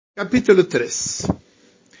Capítulo 3.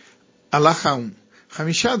 Alaha 1.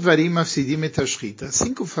 Hamishad varim afsidim et ashchita.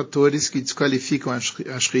 5 fatores que desqualificam a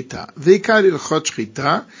shchita. Veikar ilchot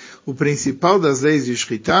shchita, o principal das leis de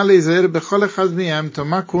shchita, leizer bechol echad miyam,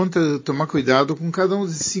 tomar cuidado com cada um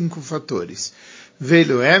desses 5 fatores.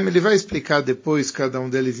 Veiloem, ele vai explicar depois cada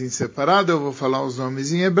um deles em separado, eu vou falar os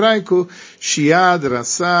nomes em hebraico, shiad,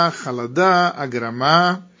 rasah, haladá,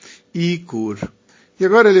 agramá e kur. E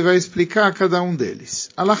agora ele vai explicar cada um deles.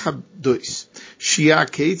 Alaha 2. Shia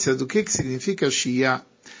keitza, do que significa Shia?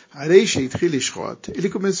 Arei sheitchil ishchot. Ele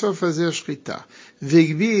começou a fazer a shchita.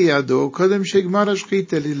 Veigbi yado, kodem shegmar a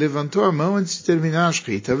shchita. Ele levantou a mão antes de terminar a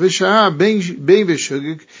shchita. Vesha'a, bem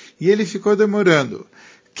beshugig, e ele ficou demorando.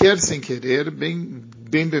 Quer sem querer, bem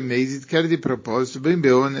bemezid, quer de propósito, bem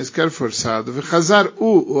beones, quer forçado. Vechazar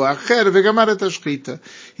o acher, vegamar et shchita.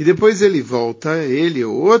 E depois ele volta, ele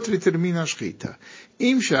ou outro, e termina a shchita.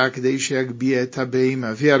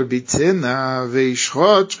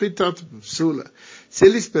 Se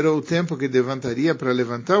ele esperou o tempo que levantaria para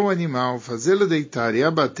levantar o animal, fazê-lo deitar e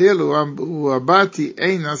abatê-lo, o abate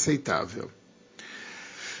é inaceitável.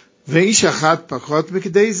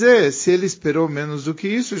 Se ele esperou menos do que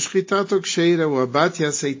isso, o abate é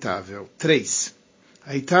aceitável. 3.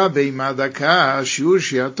 הייתה בהמה דקה, השיעור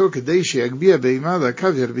שיעתו כדי שיגביה בהמה דקה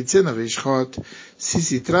וירביצנה וישחוט.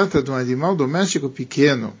 Se trata de um animal doméstico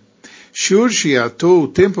pequeno, shiur shiato, o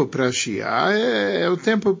tempo para shiar é o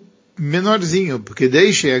tempo menorzinho, porque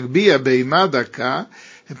deixa yagbia beima daka,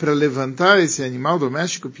 é para levantar esse animal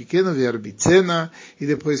doméstico pequeno, viarbitsena, e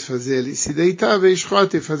depois fazer ele se deitar,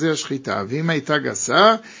 veishchot, e fazer a shchita. Vima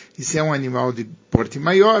itagassá, e se é um animal de porte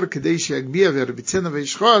maior, que deixa yagbia, viarbitsena,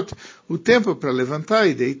 veishchot, o tempo para levantar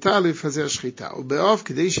e deitá-lo e fazer a shchita. O beof,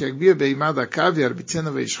 que deixa yagbia beima daka, viarbitsena,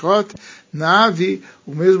 veishchot, na ave,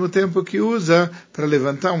 o mesmo tempo que usa para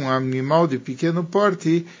levantar um animal de pequeno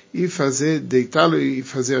porte e fazer, deitá-lo e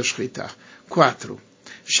fazer a shchita. 4.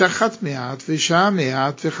 Shachat me'at, vesha'a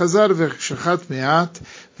me'at, vechazar veshachat me'at,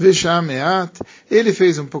 vesha'a me'at. Ele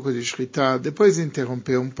fez um pouco de shchita, depois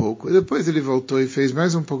interrompeu um pouco, depois ele voltou e fez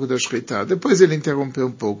mais um pouco da shchita, depois ele interrompeu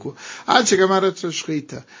um pouco. Ad shegamarat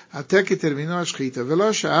shchita, até que terminou a shchita.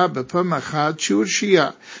 Velo sha'a b'pam achat shiur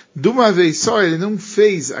shia. De uma vez só, ele não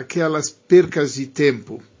fez aquelas percas de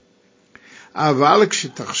tempo. Aval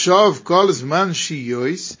kshetachshov kol zman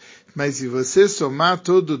shiyois. Mas se você somar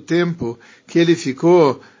todo o tempo que ele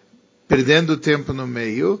ficou perdendo tempo no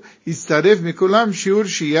meio, Istarev Mikulam Shiur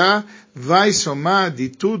Shia vai somar de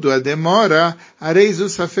tudo a demora, Areis o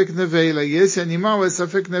Safek Neveila. E esse animal é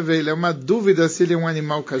Safek Neveila, é uma dúvida se ele é um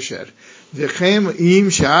animal kasher. Vechem im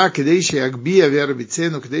Shaa Kedei Sheagbia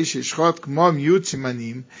Verbitzeno Kedei Sheshchot Kmom Yud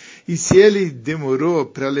Simanim. E se ele demorou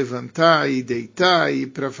para levantar e deitar e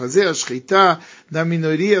para fazer a shchita da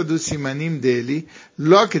minoria dos simanim dele,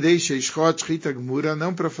 Lo Kedei Sheshchot Shchita Gmura,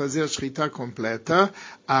 não para fazer a shchita completa,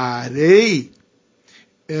 Arei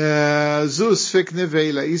Zus Fek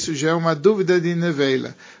Neveila. Isso já é uma dúvida de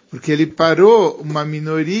Neveila, porque ele parou uma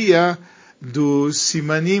minoria do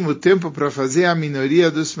simanim, o tempo para fazer a minoria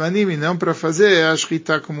do simanim e não para fazer a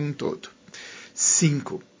shchita como um todo.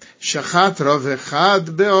 5. Shachat rov echad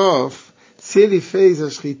beof. Se ele fez a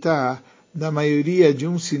shchita da maioria de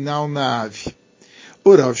um sinal na ave.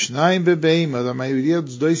 Urov shnaim bebeima, da maioria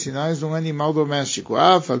dos 2 sinais de um animal doméstico.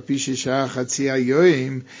 Afal pishisha chatzia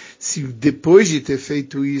yoim. Se depois de ter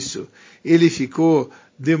feito isso, ele ficou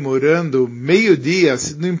demorando meio-dia,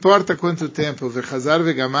 não importa quanto tempo, vechazar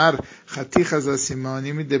vegamar chatichas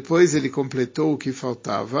asimonim, depois ele completou o que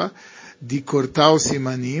faltava, de cortar o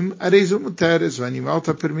simanim, areizum teres, o animal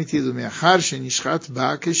está permitido, meachar shenishchat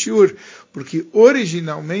ba keshiur, porque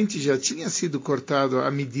originalmente já tinha sido cortado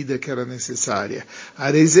a medida que era necessária.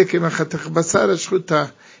 Areize kemachatach basar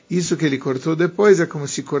ashchuta. Isso que ele cortou depois é como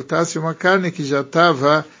se cortasse uma carne que já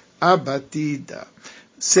estava abatida.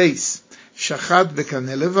 6. Shachat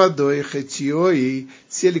bekanelevadoi chetzioi,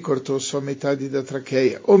 se ele cortou só metade da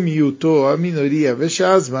traqueia, ou miuto, a minoria,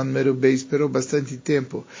 veshazman merubei, esperou bastante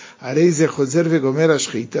tempo, areize chozer vegomer a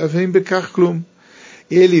shchita, vem bekach klum.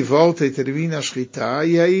 Ele volta e termina a shchita,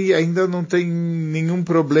 e aí ainda não tem nenhum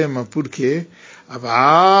problema. Por quê?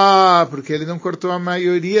 Porque ele não cortou a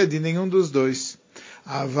maioria de nenhum dos dois.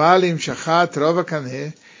 Avalim shachat rova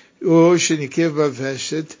kaneh, ou shenikev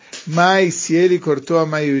baveshet, mas se ele cortou a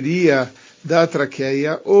maioria da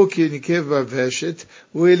traqueia, ou que Nikeva Veshet,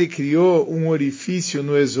 ou ele criou um orifício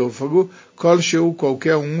no esôfago, Kol Sheu,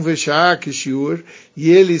 qualquer um, Veshaak Shiur, e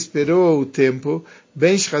ele esperou o tempo,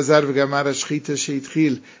 Ben Shchazar V'gamar Ashchita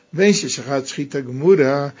Sheitchil, Ben Shechat Shchita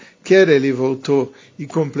Gmura, quer ele voltou e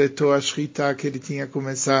completou a Shchita que ele tinha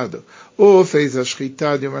começado, ou fez a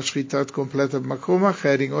Shchita de uma Shchita completa Makom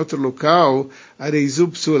Acher, em outro local, Areizu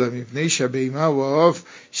Psula, Mipnei Shabeima Waof,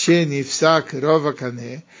 Shenifsak Rova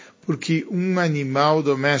Kaneh, porque um animal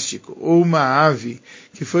doméstico ou uma ave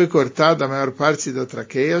que foi cortada a maior parte da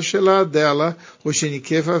traqueia, Shelah dela, o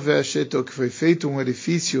Shenikeva Veshet, ou que foi feito um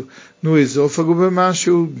orifício no esôfago,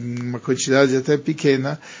 Bemacho, uma quantidade até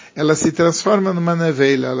pequena, ela se transforma numa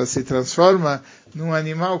nevela, ela se transforma num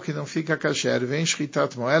animal que não fica kasher, vem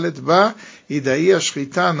Shchitat Moelet Ba, e daí a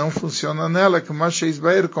Shchita não funciona nela, que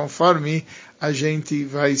Masheisbaer, conforme a gente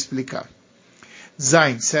vai explicar.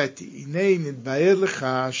 Zain, 7. Inei nidbaer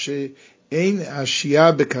lecha she'ein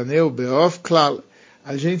ashia bekaneu beof klal.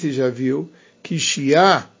 A gente já viu que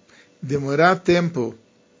shia, demorar tempo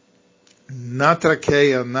na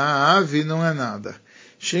traqueia, na ave, não é nada.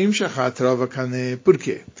 Sheim shachat rova kaneh. Por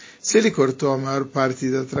quê? Se ele cortou a maior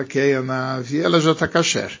parte da traqueia na ave, ela já está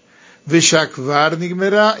kasher. Veshak var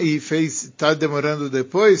nigmerá, e está demorando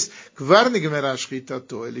depois, kvar nigmerá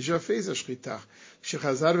shchitato, ele já fez a shchita.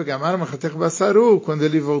 Quando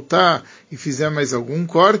ele voltar e fizer mais algum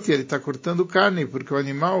corte, ele está cortando carne, porque o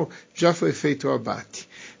animal já foi feito o abate.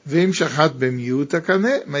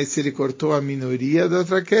 Mas se ele cortou a minoria da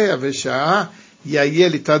traqueia, e aí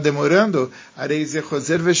ele está demorando,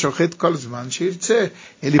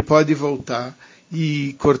 ele pode voltar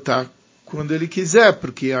e cortar quando ele quiser,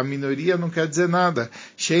 porque a minoria não quer dizer nada.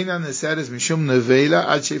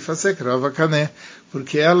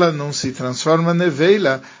 Porque ela não se transforma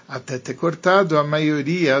neveila até ter cortado a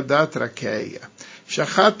maioria da traqueia.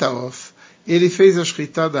 Shachataof, ele fez a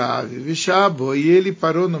shchita da ave, Vishabo, e ele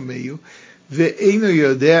parou no meio, ele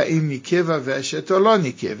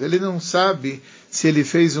não sabe se ele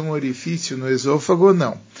fez um orifício no esôfago ou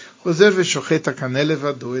não.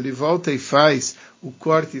 Ele volta e faz o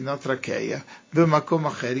corte na traqueia,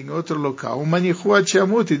 em outro local,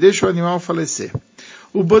 e deixa o animal falecer.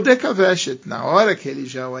 O Bodeka Veshet, na hora que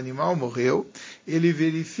o animal morreu, ele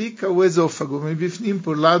verifica o esôfago,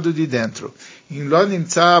 por lado de dentro.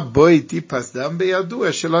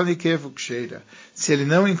 Se ele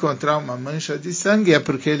não encontrar uma mancha de sangue, é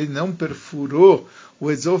porque ele não perfurou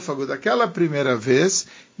o esôfago daquela primeira vez,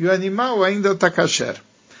 e o animal ainda está kasher.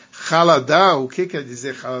 Haladá, o que quer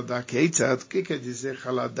dizer Haladá? Keitzat, o que quer dizer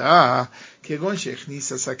Haladá? Kegon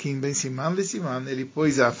shechnisa sakin ben siman le siman, ele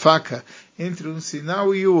pôs a faca entre um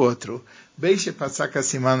sinal e o outro. Ben shepatzaka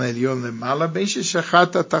siman elyon lemala, ben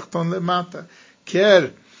shechata tachton lemata.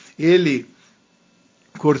 Quer ele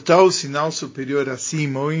cortar o sinal superior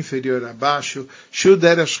acima ou inferior abaixo,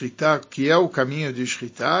 shuder a que é o caminho de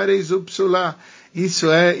shchita, reizu psulá.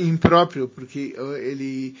 Isso é impróprio, porque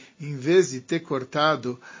ele, em vez de ter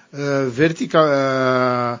cortado vertical,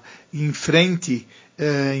 em frente,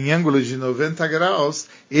 em ângulo de 90 graus,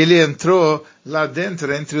 ele entrou lá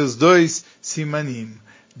dentro, entre os dois simanim.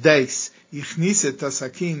 10. Ichniset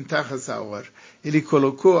asakin tachas aor. Ele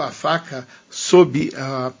colocou a faca sob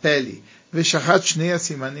a pele. Veshachat shnei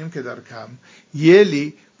simanim kedarkam. E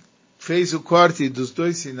ele fez o corte dos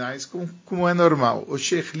dois sinais como é normal. O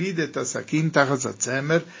shechlidet asakin tachas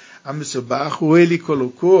atzemer amesubach. Ou ele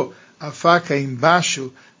colocou a faca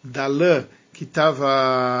embaixo da lã que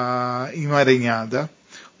estava emaranhada.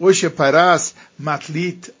 O sheparas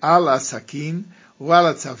matlit al asakin. O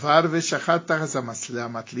ala tzavar veshachat tachas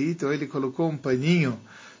amatlit. Ou ele colocou um paninho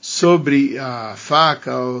sobre a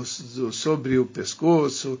faca, sobre o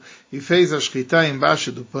pescoço, e fez a shchita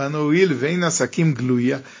embaixo do pano. O il vem na sakim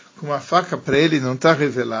gluia, com a faca para ele não está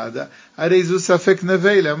revelada. Areizu safek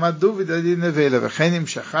neveila, é uma dúvida de neveila. Vechenim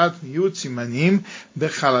shachat miut simanim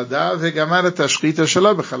bechalada vegamar et ashchita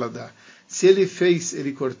shala bechalada. Se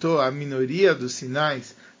ele cortou a minoria dos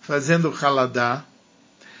sinais fazendo halada,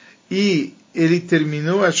 e ele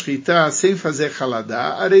terminou a shchita sem fazer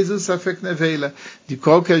haladá, areizu safek neveila. De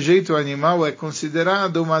qualquer jeito, o animal é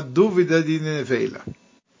considerado uma dúvida de neveila.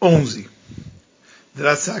 11.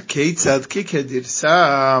 Drasa keitzad, que quer dizer?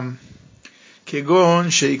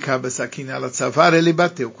 Kegon sheika besakin ala tzavar, ele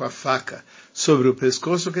bateu com a faca sobre o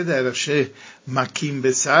pescoço, que dera she makim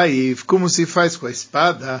besaif, como se faz com a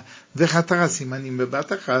espada, vechatar simanim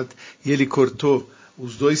bebatachat, e ele cortou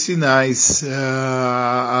os dois sinais,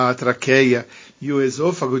 a traqueia e o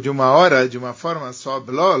esôfago de uma hora, de uma forma só,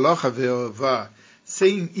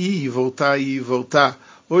 sem ir e voltar.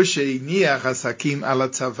 O sheiniach hasakim ala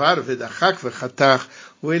tzavar vedachak vechatach,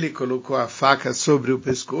 ou ele colocou a faca sobre o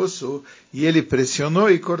pescoço, e ele pressionou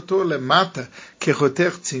e cortou, lemata, que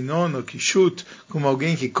roter tzinon, ou kishut, como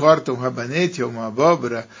alguém que corta um rabanete ou uma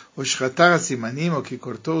abóbora, ou shratar simanim, ou que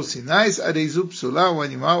cortou os sinais, areizu psulá, o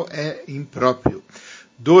animal é impróprio.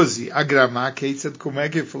 12. A gramá, como é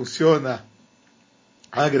que funciona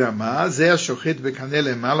a gramá? Zé ashochet bekanel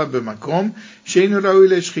emala bemakom, sheinu raui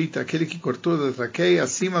leshrita, aquele que cortou da traqueia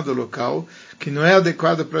acima do local, que não é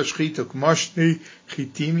adequado para a shrita, como shnei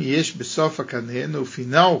chitim yesh besof hakaneh, no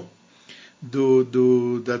final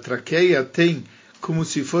da traqueia tem como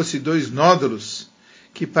se fosse 2 nódulos,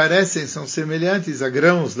 que são semelhantes a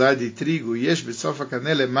grãos lá de trigo, yesh besof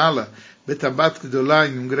hakaneh lemala, betabat gdolá,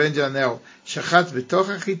 em um grande anel, shachat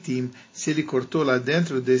betoch achitim, se ele cortou lá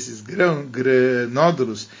dentro desses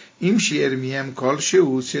nódulos, im shier miem kol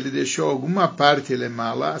sheu, se ele deixou alguma parte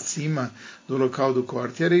lemala, acima do local do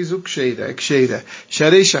corte, ereizu ksheira, é ksheira,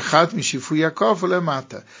 sharei shachat mishifu Yaakov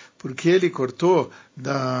lemata, porque ele cortou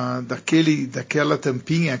daquela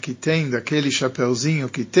tampinha que tem, daquele chapeuzinho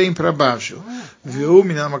que tem para baixo. Viu,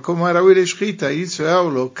 minama, como era o escrita, isso é o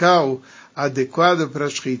local adequado para a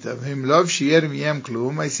escrita.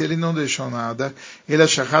 Mas se ele não deixou nada, ele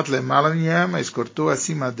shachat lemala miem, mas cortou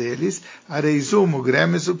acima deles, areizu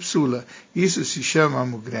mugremes upsula. Isso se chama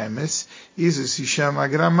mugremes, isso se chama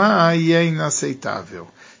gramá e é inaceitável.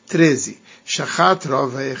 13. Shachat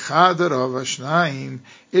rova echad rova shnaim.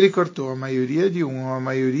 Ele cortou a maioria de a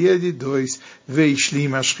maioria de 2.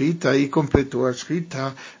 Veishlim a shchita, e completou a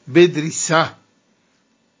shchita. Bedrissá.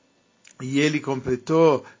 E ele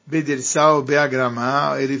completou bedrissá ou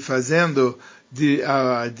beagramá, ele fazendo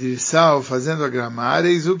fazendo a gramá,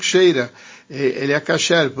 ereizu ksheira. Ele é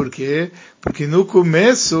kasher, por quê? Porque no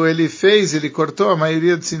começo ele cortou a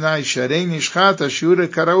maioria dos sinais, sharei nishchat, ashura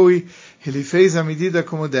karaui, ele fez a medida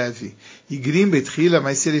como deve. E grim betchila,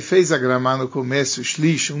 mas se ele fez a gramá no começo,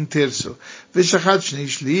 shlish, 1/3, veshachat shnei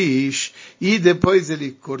shlish, e depois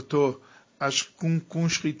ele cortou com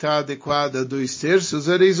shritá adequada 2/3,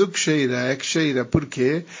 ereizu ksheira, é ksheira. Por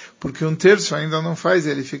quê? Porque 1/3 ainda não faz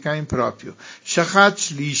ele ficar impróprio. Shachat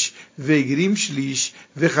shlish, vegrim shlish,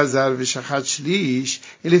 vechazar veshachat shlish,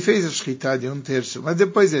 ele fez a shritá de 1/3, mas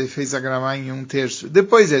depois ele fez a gramá em 1/3,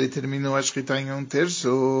 depois ele terminou a shritá em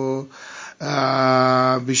 1/3,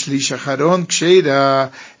 bishlish acharon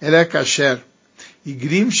ksheira, ele é kasher. E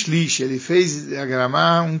grim shlish, ele fez a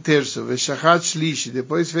gramá 1/3, veshachat shlish,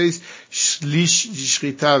 depois fez shlish de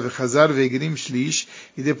shritá, vechazar vegrim shlish,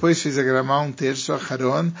 e depois fez a gramá 1/3,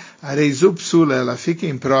 acharon, areizu psula, ela fica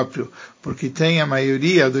impróprio, porque tem a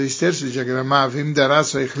maioria, 2/3 de a gramá, vim dará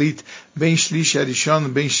soichlit, ben shlish arishon,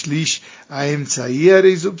 ben shlish aemtzai,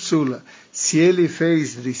 areizu psula. Se ele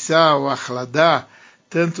fez drissá ou achladá,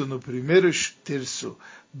 tanto no primeiro terço,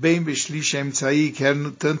 bem beshlish emtzai, quer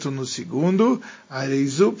tanto no segundo,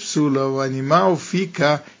 areizu psula, o animal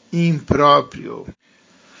fica impróprio.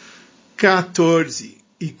 14.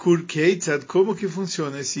 Ikur keitzad, como que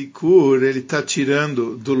funciona esse ikur? Ele está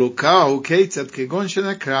tirando do local, keitzad kegon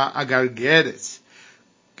shenakra agargeres.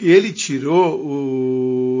 Ele tirou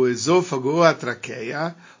o esôfago ou a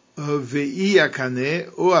traqueia, vei a kane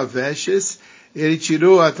ou a veshes, ele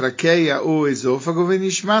tirou a traqueia ou o esôfago,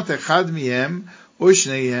 venishmat echad miem, ou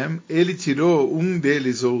shneiem, ele tirou um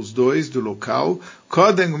deles ou os 2 do local,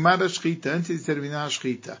 kodem gmar shchita, antes de terminar a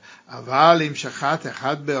shchita. Aval im shachat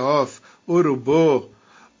echad beof, urubô,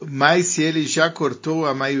 mas se ele já cortou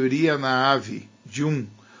a maioria na ave de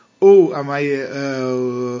ou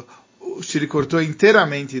se ele cortou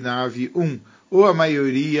inteiramente na ave 1, ou a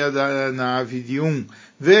maioria na ave de 1,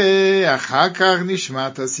 ve'achakar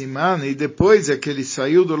nishmat siman, e depois é que ele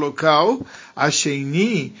saiu do local, a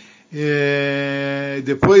sheini,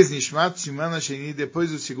 depois nishmat siman asheni, depois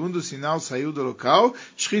o segundo sinal saiu do local,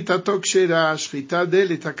 shchitato ksheira, a shchita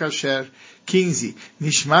dele está kasher. 15.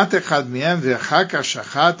 Nishmat echad miem ve'achaka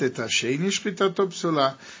shachat et asheni shchitato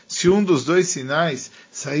psula. Se um dos 2 sinais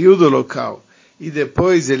saiu do local e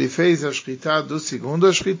depois ele fez a shchita do segundo,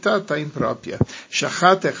 a shchita está imprópria.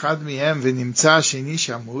 Shachat echad miem ve'nimtza asheni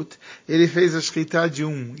shamut, ele fez a shchita de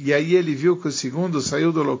 1, e aí ele viu que o segundo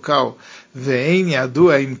saiu do local. Ve'en yadu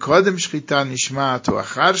haim kodem shchita nishmat ou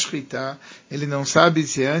achar shchita, ele não sabe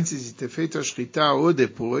se antes de ter feito a shchita ou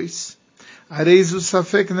depois. Areizu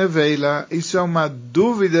safek neveila, isso é uma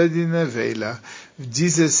dúvida de neveila.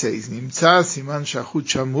 16. Nimtza siman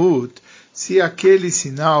shachut shamut, se aquele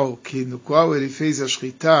sinal no qual ele fez a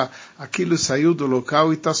shchita, aquilo saiu do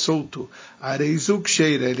local e está solto. Areizu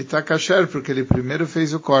ksheira, ele está kasher, porque ele primeiro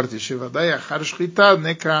fez o corte. Shevadai achar shchita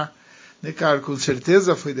nekar. Nekar, com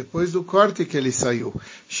certeza foi depois do corte que ele saiu.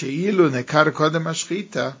 Sheilu nekar kodem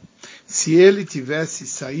ashchita, se ele tivesse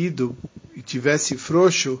saído tivesse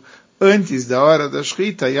frouxo antes da hora da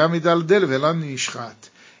Shrita, Yamidal del Velan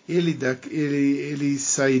Nishrat. Ele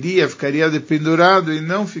sairia, ficaria dependurado e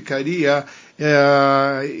não ficaria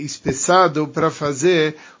espessado para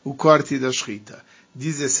fazer o corte da Shrita.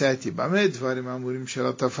 17.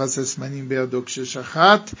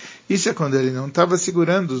 Isso é quando ele não estava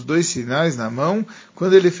segurando os dois sinais na mão,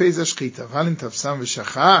 quando ele fez a Shrita.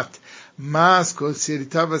 Mas se ele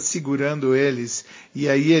estava segurando eles, e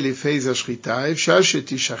aí ele fez a Shrita,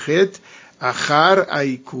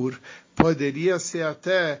 poderia ser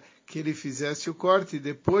até que ele fizesse o corte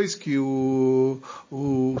depois que o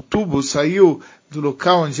tubo saiu do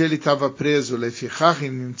local onde ele estava preso.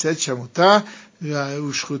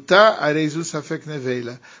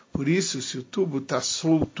 Por isso, se o tubo está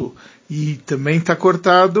solto e também está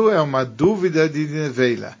cortado, é uma dúvida de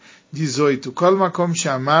neveila. 18.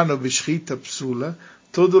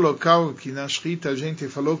 Todo local que na Shrita a gente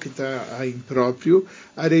falou que está impróprio,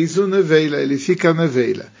 areizu neveila, ele fica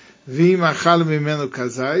neveila. Vimachal mimeno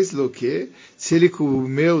casais, lo que? Se ele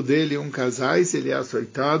comeu dele casais, ele é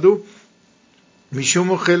açoitado.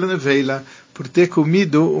 Mishum ochel neveila, por ter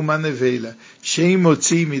comido uma neveila. Sheim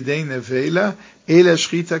motzi midei neveila, ele é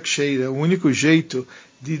Shrita ksheira. O único jeito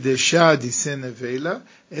de deixar de ser neveila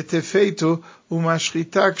é ter feito uma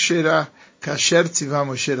Shrita ksheira. Kasher tzivá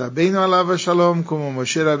Moshe Rabbeinu alav shalom, como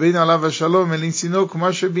Moshe Rabbeinu alav shalom, ele ensinou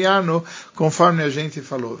como Shebiano, conforme a gente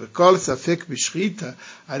falou. Kol safek b'shrita,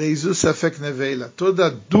 areizu safek neveila. Toda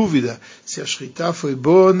dúvida se a shrita foi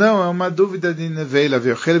boa ou não é uma dúvida de neveila.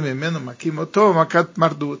 Veochel mimeno makimoto makat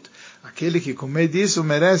mardut. Aquele que comer disso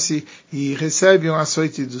merece e recebe um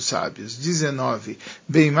açoite dos sábios. 19.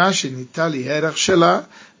 Beimah shenitali herach shela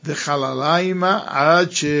v'chalalaima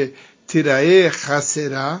ad shetirae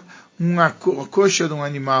chasera. A coxa de um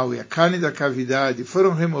animal e a carne da cavidade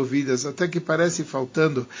foram removidas até que parece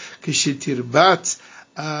faltando que shetirbat,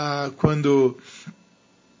 quando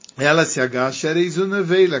ela se agacha, era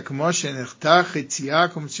izuneveila, como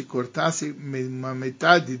se cortasse uma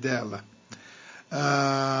metade dela.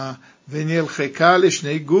 Venil chekal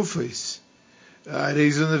shnei gufos.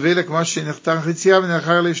 Reizuneveila, como shenechtach etzia,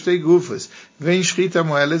 venachar leshtei gufos. Vem shchita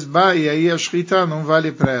moeles ba, e aí a shchita não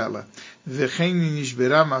vale para ela.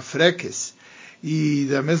 E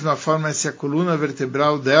da mesma forma, se a coluna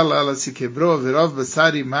vertebral dela ela se quebrou, verov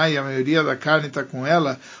basari mai, a maioria da carne está com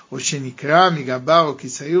ela, o shenikra migabá, o que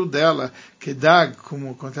saiu dela, kedag,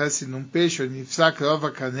 como acontece num peixe, o nifsak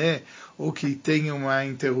ovakane, ou que tem uma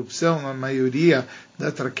interrupção na maioria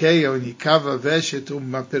da traqueia, o nikava veshet,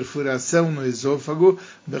 uma perfuração no esôfago,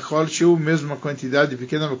 bechol shiu, mesma quantidade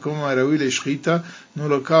pequena, como a rauila escrita, no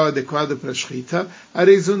local adequado para a escrita,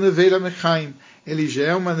 areizu neveila mechaim. Ele já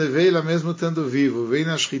é uma neveila mesmo estando vivo. Vem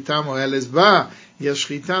na shchita moeles ba, e a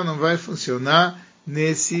shchita não vai funcionar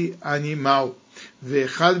nesse animal.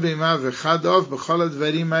 Vechad beimah, vechad ov, bechol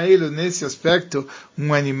advarim ailu. Nesse aspecto,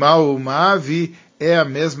 um animal ou uma ave é a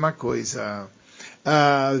mesma coisa.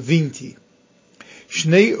 20.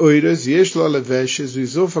 Shnei oiras yesh lo leveshes. O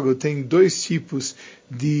esôfago tem dois tipos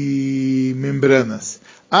de membranas.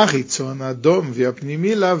 Ahitzon adom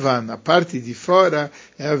veapnimi lavan. A parte de fora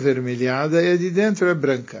é avermelhada e a de dentro é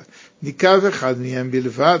branca. Nikav echad miyam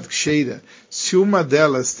bilvad ksheira. Se uma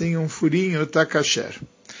delas tem um furinho, está kasher.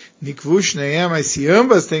 Nikvu shneiam, mas se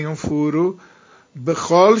ambas têm um furo,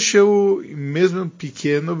 bechol sheu, mesmo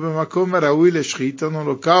pequeno, b'makom raui leshrita, no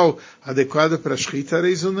local adequado para shrita,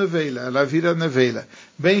 reizu neveila, ela vira neveila.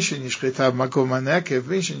 Ben shenishchita b'makom anekev,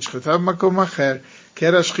 ben shenishchita b'makom acher.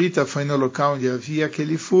 Quer a shrita foi no local onde havia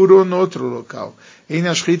aquele furo ou no outro local. Em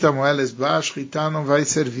a shrita moeles ba, a shrita não vai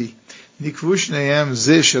servir. Nikvu shneiam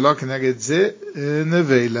ze shelok neged ze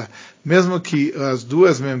neveila. Mesmo que as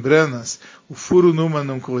duas membranas, o furo numa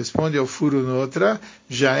não corresponde ao furo noutra,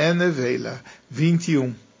 já é neveila.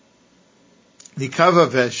 21. Nikava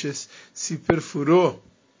veshes, se perfurou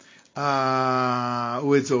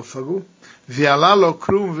o esôfago, vialá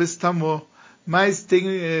lokrum vestamó, mas tem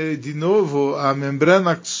de novo a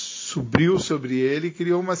membrana subiu sobre ele,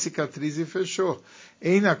 criou uma cicatriz e fechou.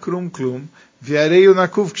 Eina krum klum, viarei o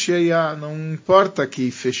nakuv ksheya, não importa que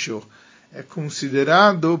fechou. É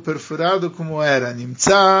considerado perfurado como era.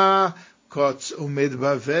 Nimtza kotz umed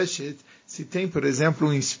baveshet, se tem, por exemplo,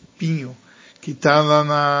 um espinho que está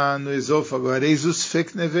lá no esôfago, areizus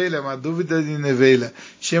fek neveila, é uma dúvida de neveila.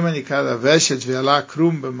 Shema nikada veshet ve'ala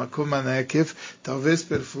krum b'makom anekev, talvez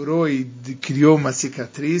perfurou e criou uma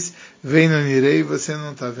cicatriz, vem no nirei, você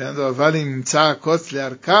não está vendo, avalim nimtza kotz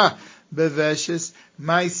learka, beveshes,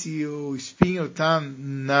 mas se o espinho está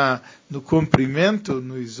no comprimento,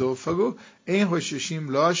 no esôfago, em rosheshim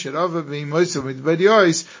lo, sherova beimois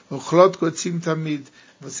midbariois, ochlot kotzim tamid.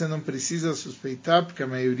 Você não precisa suspeitar, porque a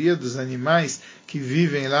maioria dos animais que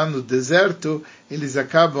vivem lá no deserto, eles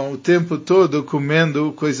acabam o tempo todo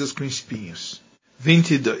comendo coisas com espinhos.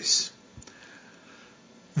 22.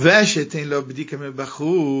 Veshe tem lo bdika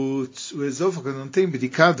mebachutz, o esôfago não tem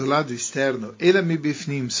bdika do lado externo, ela me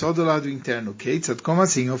bifnim, só do lado interno. Keitzat, como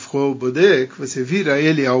assim? Ofro bodek, você vira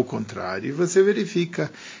ele ao contrário, e você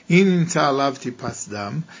verifica, ininta alav tipas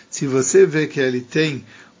dam, se você vê que ele tem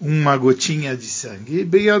uma gotinha de sangue,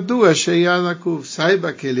 beyadu asheyanakuv,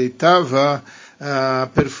 saiba que ele estava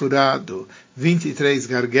perfurado. 23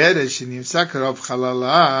 gargueres, shinimsakarov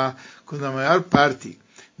halala, quando a maior parte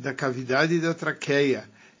da cavidade da traqueia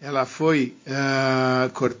ela foi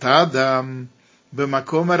cortada,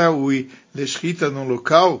 bemakom araui, leshrita num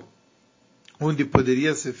local onde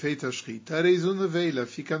poderia ser feita a shrita, reis uma neveila,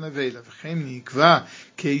 fica na veila, v'chem nikva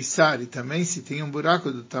keisar, e também se tem um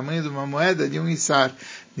buraco do tamanho de uma moeda de um isar,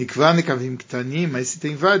 nikva nekavim ktanim, mas se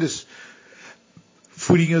tem vários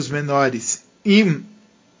furinhos menores, im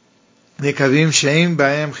nekavim sheim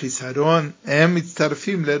baem chisaron, em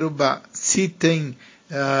mitzarfim leruba, se tem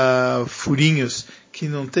furinhos que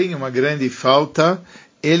não tem uma grande falta,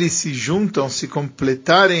 eles se juntam, se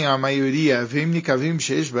completarem a maioria,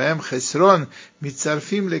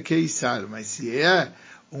 mas se é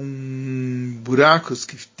buracos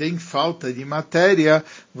que tem falta de matéria,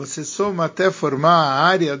 você soma até formar a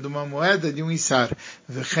área de uma moeda de um isar.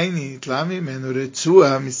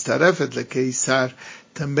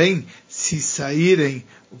 Também, se saírem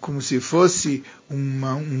como se fosse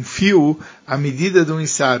um fio, a medida de um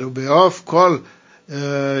isar, o beof kol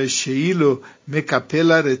sheilo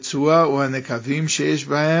mekapela retzua o anekavim sheish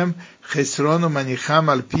baem chesron umanicham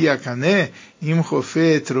al pi akane im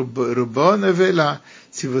chofet rubo nevela.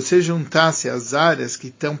 Se você juntasse as áreas que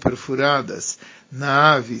estão perfuradas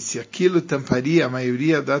na ave, se aquilo tamparia a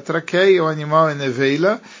maioria da traqueia, o animal é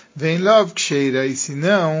nevela, vem lov ksheira, e se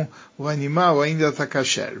não, o animal ainda está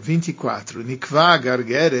kasher. 24. Nikva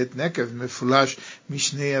gargeret nekev mefulash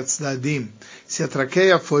mishnei atzdadim. Se a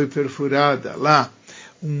traqueia foi perfurada lá,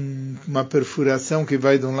 uma perfuração que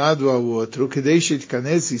vai de um lado ao outro, que deixa de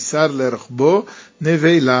canes isar lerchbo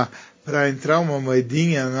nevela, para entrar uma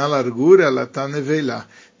moedinha na largura, ela está nevela.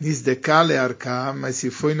 Nisdekale arka, mas se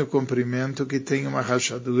foi no comprimento que tem uma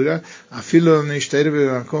rachadura, afilo nesteir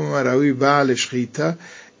bemakom araui baal eshrita,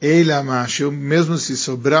 eila macho, mesmo se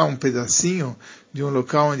sobrar um pedacinho de um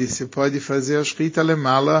local onde se pode fazer a escrita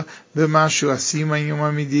lemala, bemacho acima em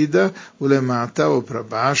uma medida, o lemata ou para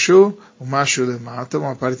baixo, o macho lemata,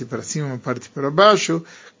 uma parte para cima, uma parte para baixo,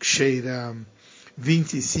 ksheira.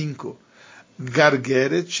 25.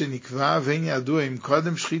 Gargeret shenikva vem aduim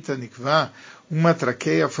kodem shchita nikva, uma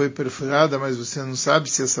traqueia foi perfurada, mas você não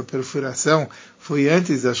sabe se essa perfuração foi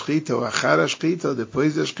antes da shchita ou achar a shchita ou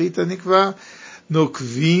depois da shchita nikva,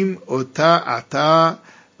 nokvim ota ata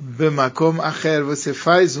bemakom acher, você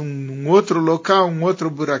faz um outro local, um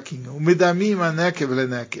outro buraquinho, umidamim anekev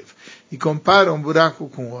lenekev, e compara um buraco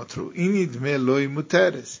com outro, inidme loi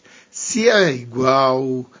muteres, se é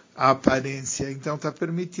igual a aparência, então está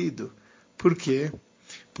permitido. Por quê?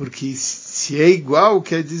 Porque se é igual,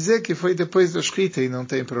 quer dizer que foi depois da escrita e não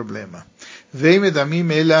tem problema. Vem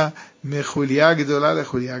medamim ela mechulia gdolah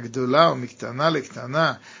lechulia gdolah, ou miktana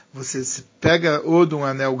lektana. Você pega ou de um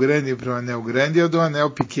anel grande para um anel grande, ou de um anel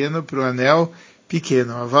pequeno para um anel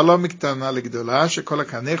pequeno. Avaló miktana legdolah, shekol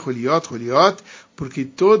hakane chuliot, porque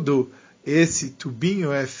todo esse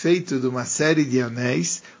tubinho é feito de uma série de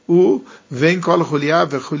anéis, vem kol chulia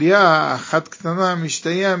vechulia achat ktana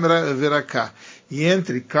mishtayem veraká. E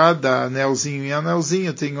entre cada anelzinho e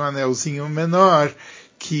anelzinho tem um anelzinho menor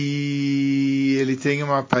que ele tem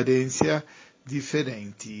uma aparência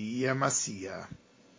diferente e é macia.